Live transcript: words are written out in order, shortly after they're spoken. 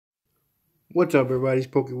What's up, everybody? It's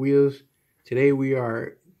Poke Wheels. Today we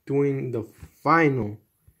are doing the final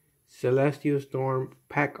Celestial Storm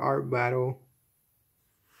pack art battle.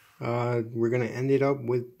 We're gonna end it up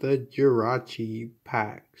with the Jirachi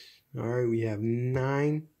packs. Alright, we have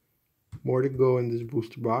 9 more to go in this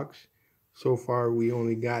booster box. So far we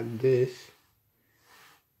only got this.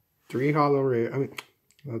 3 holo rare,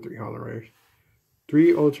 not 3 holo rares.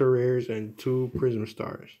 3 ultra rares and 2 prism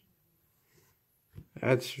stars.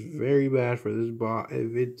 That's very bad for this box.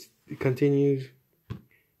 If it continues,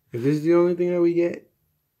 if this is the only thing that we get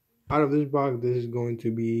out of this box, this is going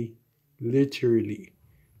to be literally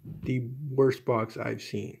the worst box I've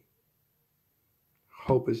seen.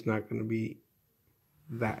 Hope it's not going to be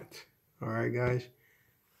that. Alright, guys.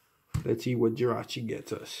 Let's see what Jirachi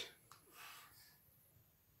gets us.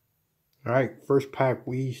 Alright, first pack,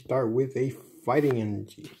 we start with a Fighting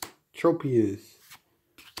Energy, Tropius,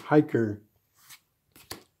 Hiker,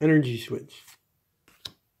 Energy Switch,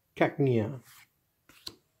 Cacnea,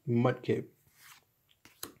 Mudkip,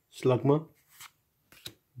 Slugma,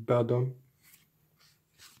 Beldum,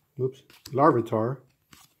 Larvitar.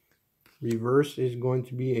 Reverse is going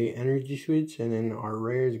to be a Energy Switch, and then our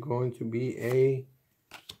rare is going to be a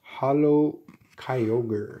Holo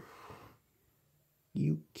Kyogre.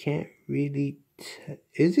 You can't really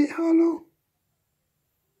is it holo?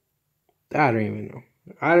 I don't even know.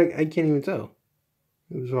 I can't even tell.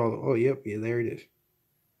 It was all, oh, yep, yeah, there it is.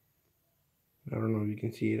 I don't know if you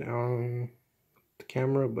can see it on the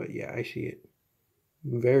camera, but yeah, I see it.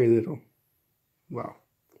 Very little. Wow.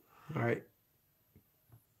 Alright.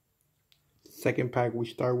 Second pack, we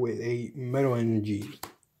start with a Metal Energy,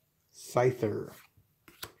 Scyther,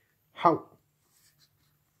 How,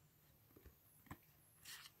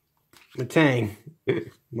 Matang,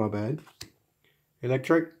 my bad,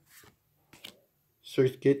 Electric,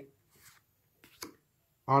 Surskit,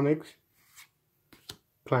 Onyx,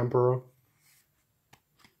 Clamperl,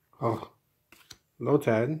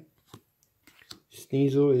 Lotad.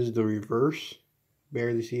 Sneasel is the reverse,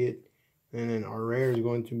 barely see it. And then our rare is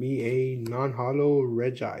going to be a non-holo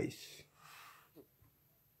Regice.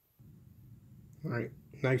 Alright,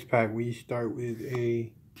 next pack we start with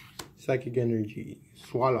a Psychic Energy,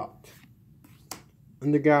 Swalot,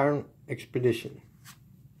 Underground Expedition,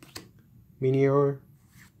 Meteor,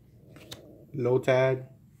 Lotad,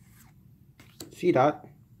 Seedot,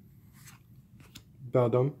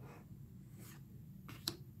 Beldum,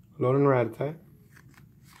 Alolan Rattata,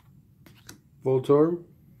 Voltorb.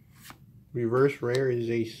 Reverse rare is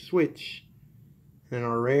a Switch, and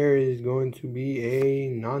our rare is going to be a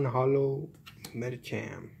non-holo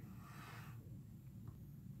Medicham.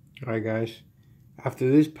 Alright, guys, after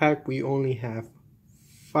this pack we only have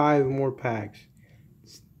 5 more packs.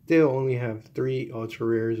 Still only have 3 ultra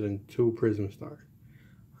rares and 2 prism stars.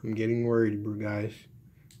 I'm getting worried, bro, guys.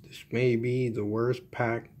 This may be the worst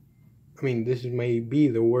pack. This may be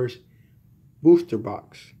the worst booster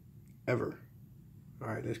box ever.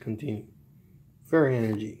 Alright, let's continue. Fairy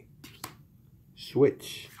Energy,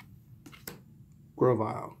 Switch,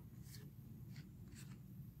 Grovyle,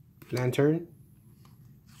 Lantern,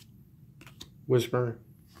 Whisper,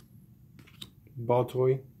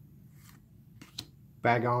 Baltoy,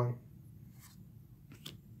 Bagon,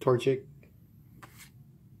 Torchic,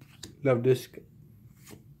 Luvdisc.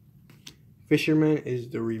 Fisherman is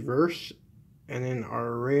the reverse, and then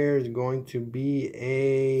our rare is going to be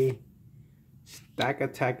a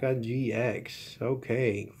Stakataka GX.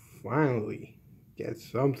 Okay, finally get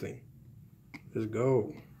something. Let's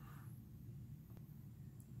go.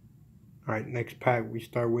 Alright, next pack we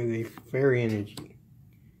start with a Fairy Energy,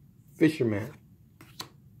 Fisherman,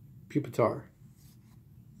 Pupitar.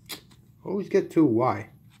 Always get 2, why?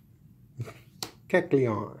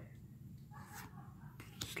 Kecleon,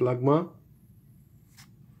 Slugma,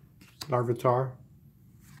 Larvitar,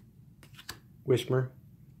 Whisper.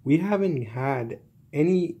 We haven't had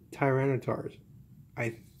any Tyrannotars,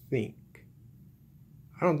 I think.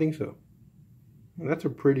 I don't think so. That's a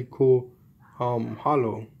pretty cool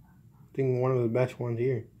holo. I think one of the best ones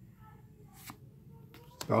here.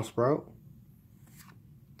 Bellsprout,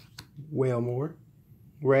 Wailmer.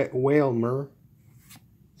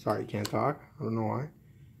 Sorry, can't talk. I don't know why.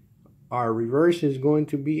 Our reverse is going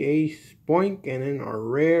to be a Spoink, and then our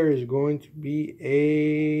rare is going to be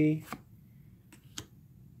a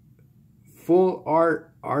Full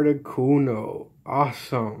Art Articuno.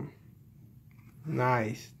 Awesome.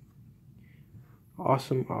 Nice.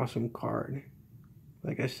 Awesome card.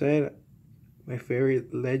 Like I said, my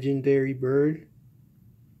favorite legendary bird.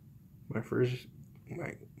 My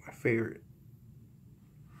favorite.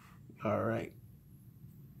 Alright.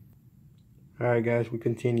 Alright guys, we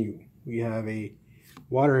continue. We have a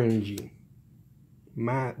Water Energy,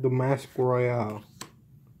 the Mask Royale,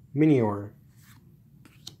 Minior,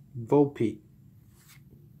 Volpe,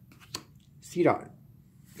 Seedot,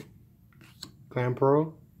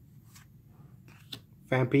 Clamperl,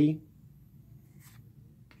 Phanpy,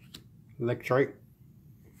 Electrike,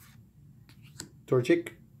 Torchic.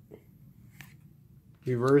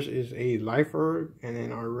 Reverse is a Life Orb, and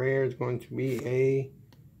then our rare is going to be a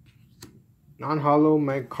non-hollow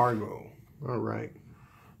Magcargo. Alright.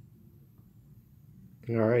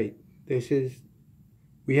 Alright.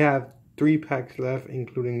 We have 3 packs left,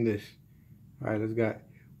 including this. Alright, let's go.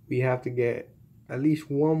 We have to get at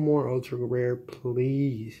least one more ultra rare,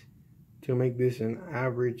 please, to make this an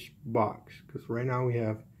average box. Because right now we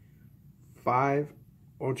have 5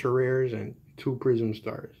 ultra rares and 2 prism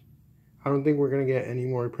stars. I don't think we're going to get any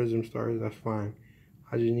more prism stars. That's fine.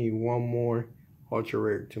 I just need one more ultra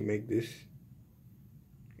rare to make this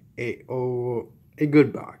a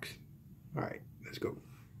good box. Alright, let's go.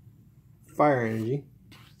 Fire Energy,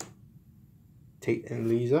 Tate and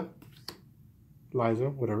Liza,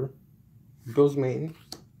 whatever. Bill's Maiden,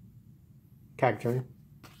 Cacturn,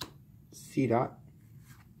 Seedot,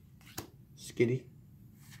 Skitty,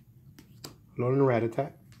 Alolan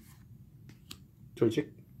Rattata, Torchic,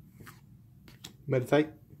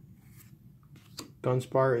 Meditite.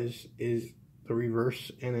 Dunsparce is the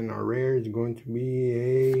reverse, and then our rare is going to be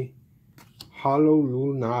a Hollow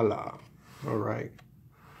Lunala. Alright.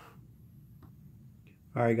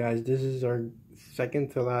 Alright guys, this is our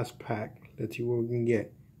second to last pack. Let's see what we can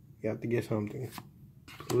get. We have to get something.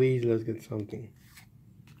 Please, let's get something.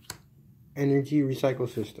 Energy Recycle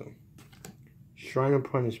System, Shrine of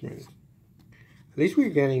Punishment. At least we're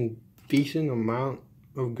getting decent amount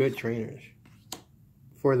of good trainers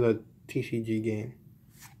for the TCG game.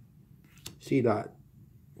 Seedot,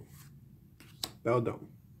 Beldum,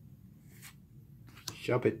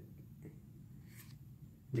 Shuppet.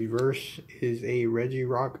 Reverse is a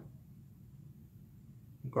Regirock.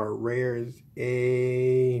 Our rare is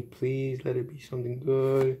a, please let it be something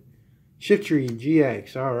good, Shiftry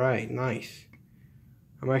GX. Alright, nice.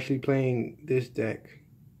 I'm actually playing this deck,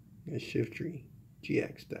 a Shiftry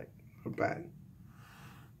GX deck. Not bad.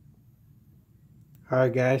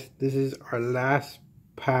 Alright guys, this is our last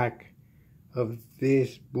pack of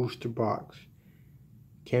this booster box.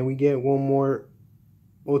 Can we get one more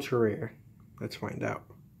ultra rare? Let's find out.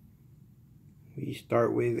 We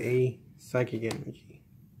start with a Psychic Energy,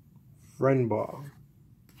 Friend Ball,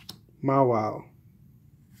 Mawile,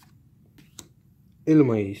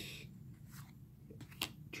 Illumise,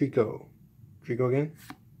 Trico again?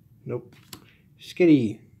 Nope.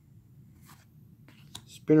 Skitty,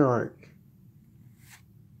 Spinner Arc,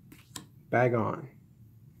 Bagon,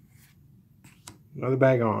 another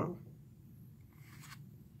Bagon.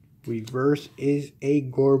 Reverse is a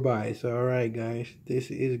Gourbyte. Alright guys,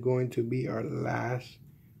 this is going to be our last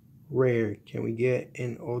rare. Can we get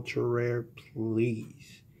an ultra rare,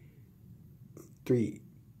 please? 3,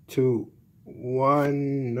 2,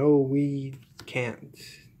 1. No, we can't.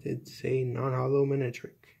 Did say non-hollow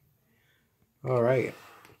Manectric. Alright.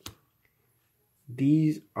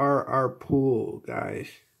 These are our pool, guys.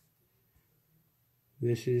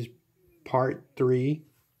 This is part 3.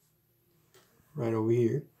 Right over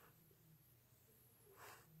here.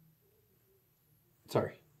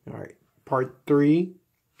 Sorry. Alright. Part 3.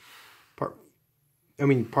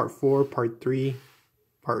 Part 4, part 3,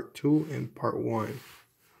 part 2, and part 1.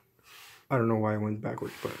 I don't know why I went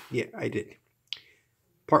backwards, but yeah, I did.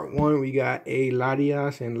 Part 1, we got a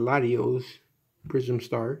Latias and Latios Prism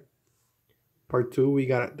Star. Part 2, we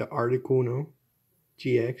got the Articuno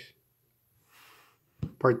GX.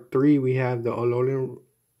 Part 3, we have the Alolan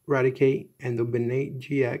Raticate and the Banate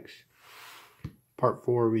GX. Part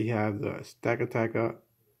 4, we have the Stakataka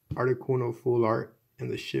Articuno Full Art and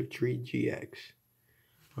the Shiftry GX.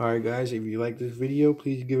 Alright guys, if you like this video,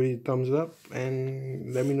 please give it a thumbs up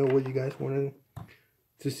and let me know what you guys wanted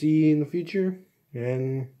to see in the future.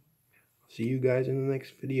 And I'll see you guys in the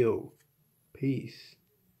next video. Peace.